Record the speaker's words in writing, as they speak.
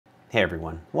Hey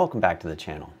everyone, welcome back to the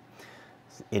channel.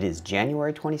 It is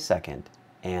January 22nd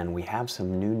and we have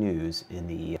some new news in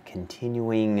the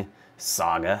continuing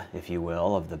saga, if you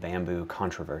will, of the Bambu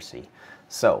controversy.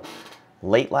 So,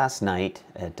 late last night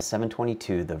at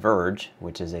 7:22, The Verge,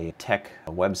 which is a tech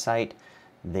website,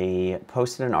 they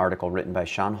posted an article written by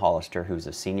Sean Hollister, who's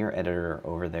a senior editor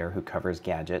over there who covers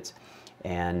gadgets,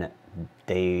 and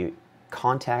they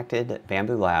contacted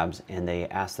Bambu Labs and they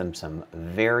asked them some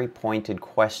very pointed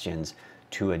questions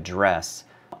to address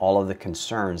all of the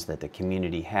concerns that the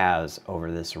community has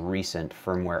over this recent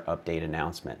firmware update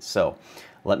announcement. So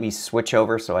let me switch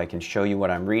over so I can show you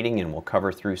what I'm reading and we'll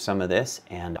cover through some of this,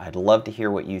 and I'd love to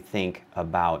hear what you think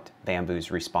about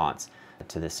Bambu's response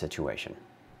to this situation.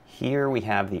 Here we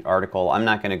have the article. I'm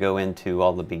not going to go into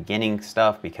all the beginning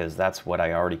stuff because that's what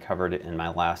I already covered in my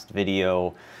last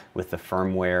video with the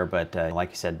firmware, but like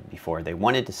I said before, they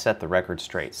wanted to set the record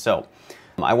straight. So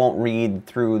I won't read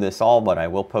through this all, but I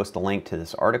will post a link to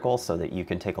this article so that you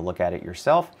can take a look at it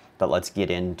yourself. But let's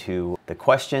get into the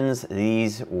questions.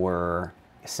 These were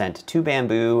sent to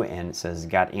Bambu and it says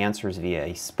got answers via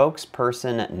a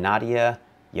spokesperson, Nadia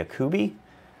Yakubi.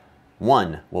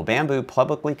 1. Will Bambu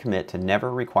publicly commit to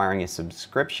never requiring a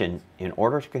subscription in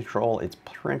order to control its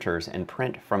printers and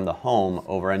print from the home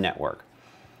over a network?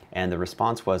 And the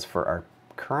response was, for our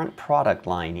current product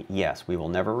line, yes, we will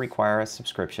never require a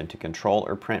subscription to control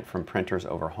or print from printers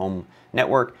over home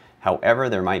network. However,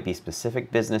 there might be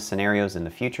specific business scenarios in the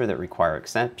future that require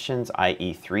exceptions,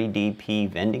 i.e. 3DP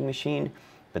vending machine,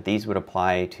 but these would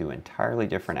apply to entirely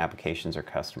different applications or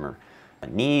customer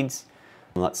needs.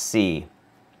 Let's see.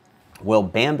 Will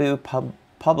Bambu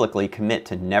publicly commit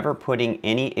to never putting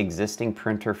any existing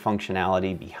printer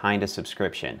functionality behind a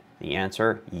subscription? The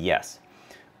answer, yes.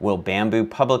 Will Bambu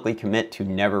publicly commit to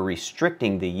never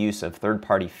restricting the use of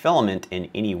third-party filament in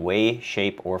any way,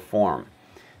 shape, or form?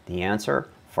 The answer,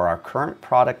 for our current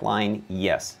product line,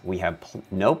 yes. We have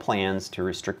no plans to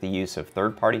restrict the use of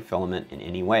third-party filament in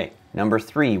any way. Number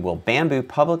 3, will Bambu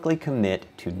publicly commit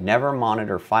to never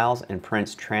monitor files and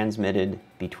prints transmitted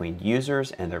between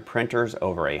users and their printers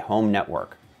over a home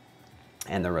network?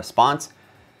 And the response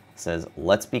says,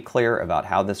 let's be clear about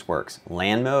how this works.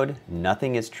 LAN mode,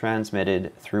 nothing is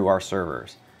transmitted through our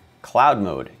servers. Cloud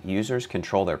mode, users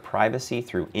control their privacy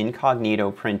through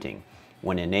incognito printing.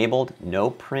 When enabled, no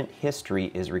print history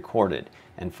is recorded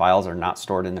and files are not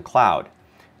stored in the cloud.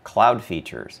 Cloud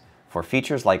features. For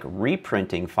features like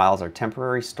reprinting, files are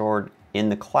temporarily stored in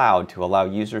the cloud to allow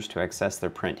users to access their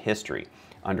print history.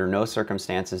 Under no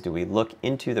circumstances do we look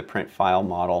into the print file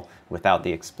model without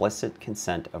the explicit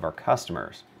consent of our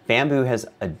customers. Bambu has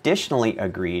additionally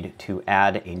agreed to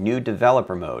add a new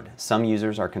developer mode. Some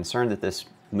users are concerned that this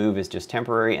move is just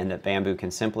temporary and that Bambu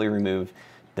can simply remove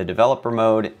the developer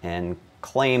mode and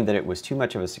claim that it was too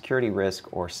much of a security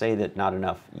risk, or say that not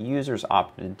enough users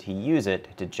opted to use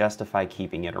it to justify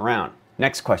keeping it around.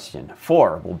 Next question.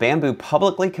 4. Will Bambu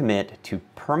publicly commit to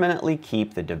permanently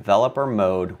keep the developer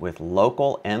mode with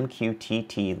local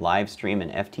MQTT live stream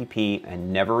and FTP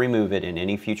and never remove it in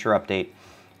any future update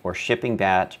or shipping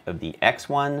batch of the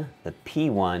X1, the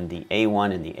P1, the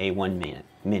A1, and the A1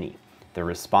 Mini? The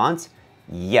response?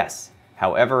 Yes.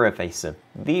 However, if a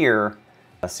severe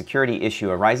security issue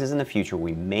arises in the future,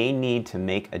 we may need to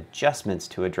make adjustments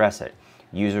to address it.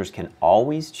 Users can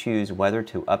always choose whether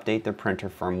to update their printer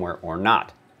firmware or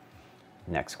not.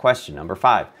 Next question, number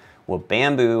 5. Will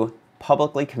Bambu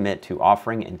publicly commit to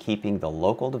offering and keeping the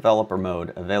local developer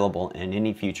mode available in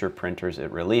any future printers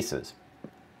it releases?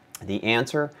 The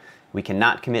answer, we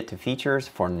cannot commit to features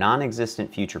for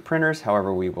non-existent future printers.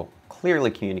 However, we will clearly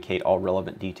communicate all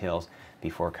relevant details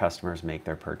before customers make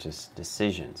their purchase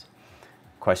decisions.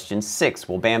 Question 6,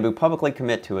 will Bambu publicly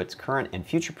commit to its current and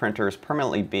future printers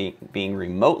permanently being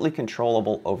remotely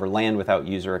controllable over LAN without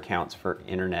user accounts for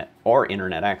internet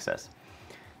access?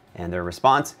 And their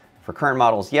response, for current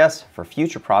models, yes. For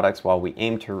future products, while we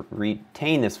aim to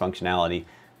retain this functionality,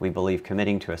 we believe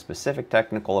committing to a specific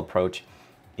technical approach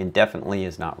indefinitely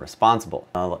is not responsible.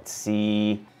 Let's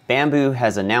see. Bambu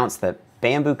has announced that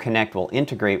Bambu Connect will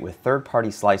integrate with third-party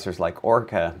slicers like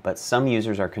Orca, but some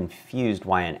users are confused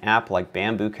why an app like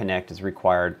Bambu Connect is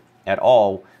required at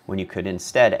all when you could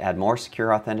instead add more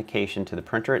secure authentication to the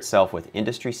printer itself with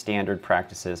industry standard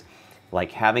practices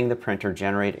like having the printer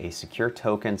generate a secure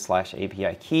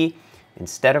token/API key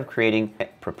instead of creating a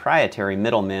proprietary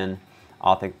middleman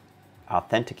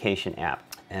authentication app.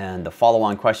 And the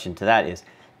follow-on question to that is,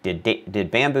 did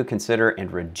Bambu consider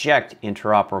and reject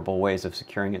interoperable ways of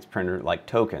securing its printer like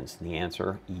tokens? The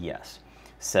answer, yes.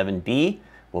 7b,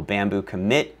 will Bambu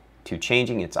commit to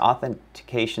changing its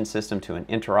authentication system to an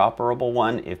interoperable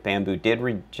one if Bambu did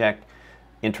reject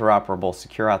interoperable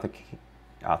secure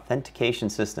authentication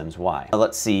systems? Why?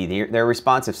 Let's see, their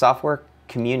response: if software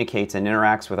communicates and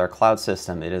interacts with our cloud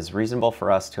system, it is reasonable for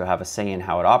us to have a say in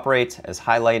how it operates. As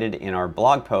highlighted in our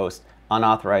blog post,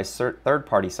 unauthorized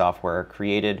third-party software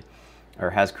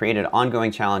has created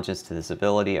ongoing challenges to the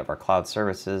stability of our cloud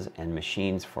services and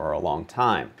machines for a long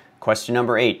time. Question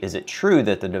number 8, is it true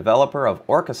that the developer of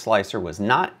Orca Slicer was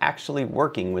not actually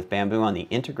working with Bambu on the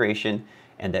integration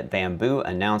and that Bambu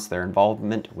announced their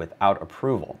involvement without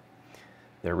approval?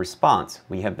 Their response: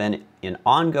 we have been in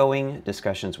ongoing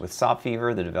discussions with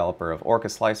Sopfever, the developer of Orca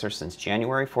Slicer, since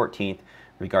January 14th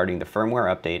regarding the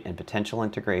firmware update and potential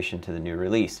integration to the new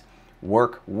release.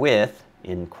 Work with,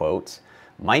 in quotes,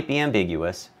 might be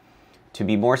ambiguous. To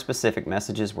be more specific,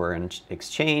 messages were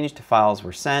exchanged, files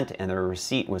were sent, and their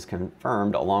receipt was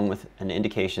confirmed along with an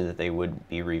indication that they would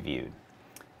be reviewed.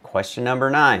 Question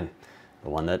number 9, the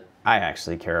one that I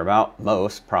actually care about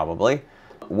most, probably.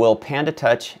 Will Panda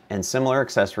Touch and similar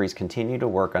accessories continue to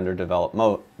work under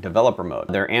developer mode?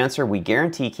 Their answer: we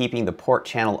guarantee keeping the port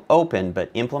channel open,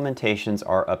 but implementations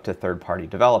are up to third-party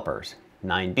developers.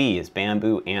 9b, is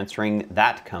Bambu answering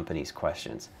that company's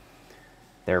questions?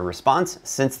 Their response: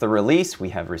 since the release, we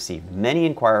have received many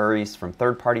inquiries from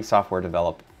third-party software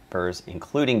developers,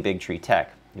 including Big Tree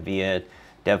Tech, via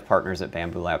dev partners at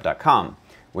bambulab.com.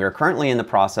 We are currently in the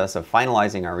process of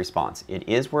finalizing our response. It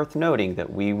is worth noting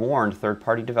that we warned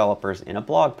third-party developers in a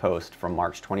blog post from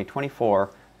March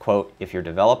 2024, quote, if you're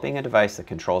developing a device that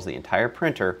controls the entire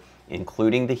printer,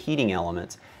 including the heating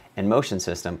elements and motion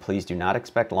system, please do not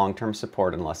expect long-term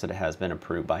support unless it has been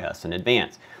approved by us in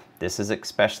advance. This is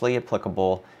especially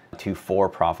applicable to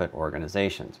for-profit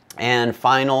organizations. And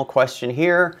final question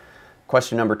here,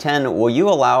 question number 10, will you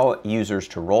allow users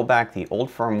to roll back the old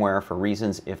firmware for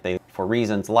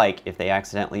reasons like if they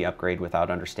accidentally upgrade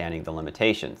without understanding the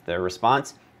limitations? Their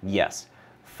response: yes.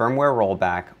 Firmware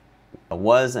rollback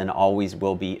was and always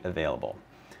will be available.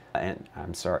 And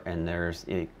I'm sorry, and there's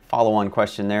a follow-on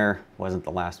question there, wasn't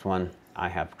the last one. I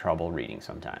have trouble reading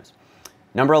sometimes.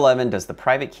 Number 11, does the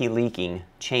private key leaking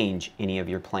change any of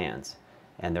your plans?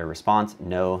 And their response: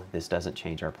 no, this doesn't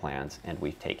change our plans, and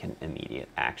we've taken immediate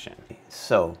action.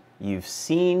 So you've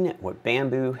seen what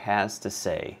Bambu has to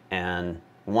say, and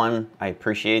one, I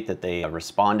appreciate that they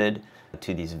responded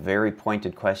to these very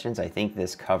pointed questions. I think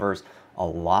this covers a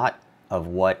lot of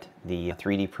what the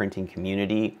 3D printing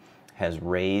community has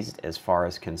raised as far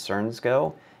as concerns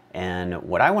go. And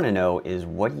what I want to know is,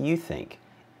 what do you think?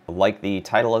 Like the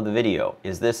title of the video,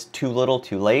 is this too little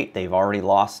too late? They've already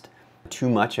lost too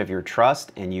much of your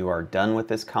trust and you are done with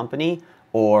this company?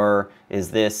 Or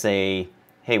is this a,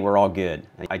 hey, we're all good,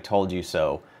 I told you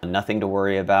so, nothing to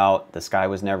worry about, the sky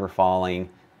was never falling,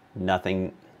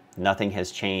 nothing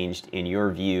has changed in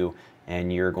your view,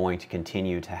 and you're going to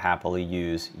continue to happily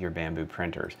use your Bambu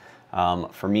printers?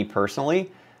 For me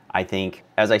personally, I think,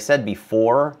 as I said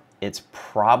before, it's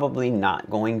probably not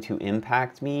going to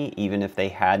impact me, even if they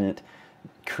hadn't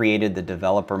created the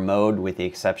developer mode, with the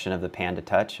exception of the Panda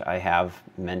Touch. I have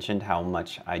mentioned how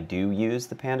much I do use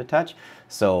the Panda Touch.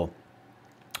 So,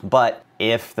 but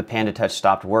if the Panda Touch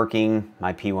stopped working,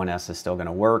 my P1S is still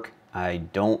gonna work. I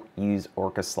don't use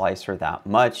Orca Slicer that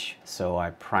much, so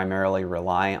I primarily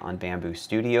rely on Bambu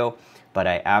Studio, but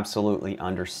I absolutely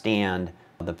understand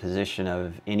the position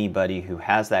of anybody who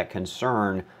has that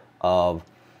concern of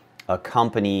a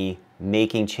company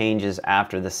making changes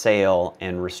after the sale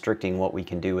and restricting what we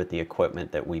can do with the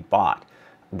equipment that we bought.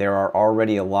 There are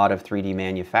already a lot of 3D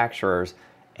manufacturers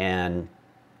and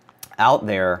out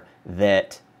there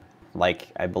that, like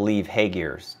I believe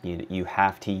Hagears, you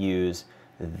have to use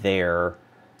their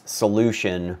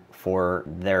solution for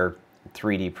their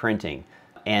 3D printing.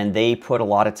 And they put a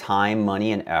lot of time,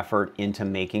 money, and effort into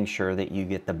making sure that you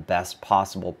get the best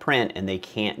possible print, and they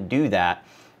can't do that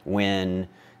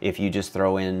if you just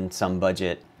throw in some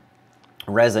budget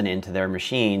resin into their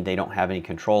machine. They don't have any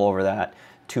control over that,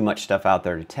 too much stuff out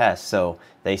there to test. So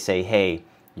they say, hey,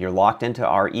 you're locked into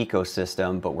our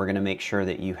ecosystem, but we're gonna make sure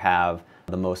that you have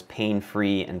the most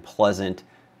pain-free and pleasant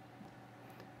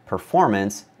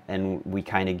performance, and we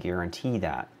kind of guarantee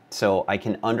that. So I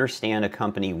can understand a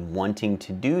company wanting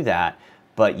to do that,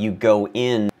 but you go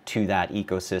into that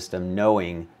ecosystem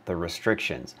knowing the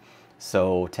restrictions.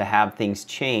 So to have things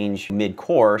change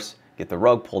mid-course, get the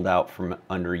rug pulled out from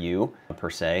under you, per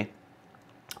se,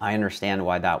 I understand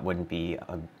why that wouldn't be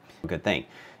a good thing.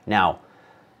 Now,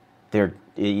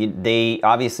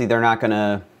 obviously they're not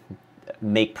gonna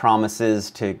make promises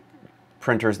to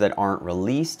printers that aren't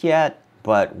released yet,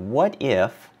 but what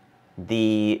if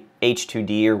the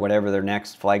H2D or whatever their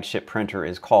next flagship printer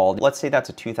is called, let's say that's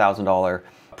a $2,000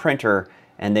 printer,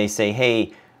 and they say,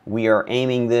 hey, we are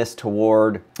aiming this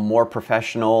toward more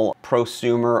professional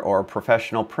prosumer or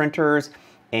professional printers,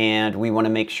 and we want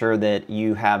to make sure that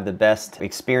you have the best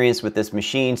experience with this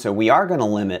machine, so we are going to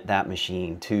limit that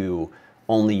machine to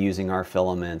only using our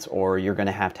filaments, or you're going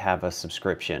to have a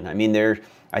subscription. I mean,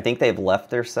 I think they've left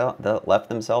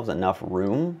themselves enough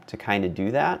room to kind of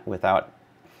do that without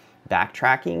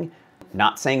backtracking.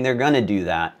 Not saying they're going to do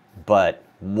that, but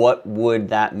what would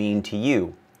that mean to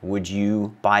you? Would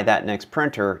you buy that next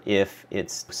printer if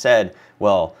it's said,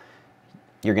 well,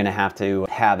 you're going to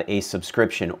have a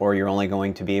subscription, or you're only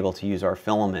going to be able to use our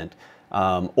filament?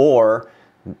 Or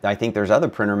I think there's other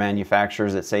printer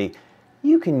manufacturers that say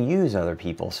you can use other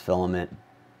people's filament,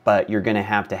 but you're going to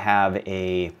have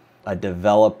a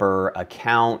developer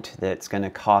account that's going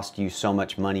to cost you so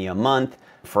much money a month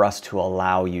for us to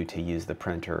allow you to use the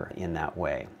printer in that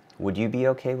way. Would you be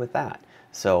okay with that?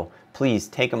 So please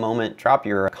take a moment, drop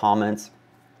your comments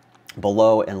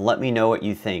below, and let me know what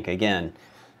you think. Again,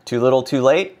 too little, too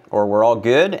late, or we're all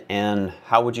good? And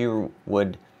how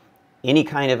would any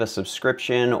kind of a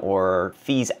subscription or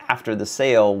fees after the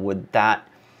sale, would that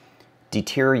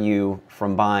deter you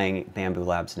from buying Bambu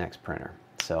Lab's next printer?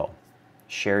 So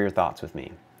share your thoughts with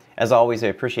me. As always, I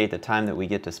appreciate the time that we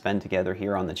get to spend together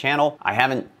here on the channel. I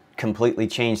haven't completely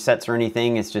changed sets or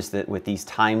anything. It's just that with these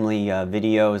timely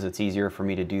videos, it's easier for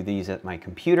me to do these at my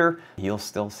computer. You'll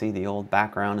still see the old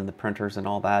background and the printers and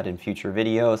all that in future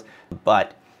videos,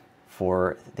 but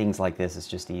for things like this, it's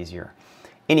just easier.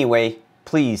 Anyway,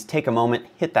 please take a moment,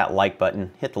 hit that like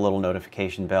button, hit the little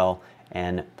notification bell,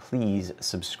 and please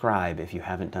subscribe if you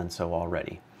haven't done so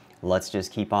already. Let's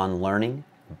just keep on learning,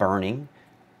 burning,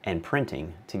 and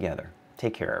printing together.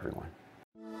 Take care, everyone.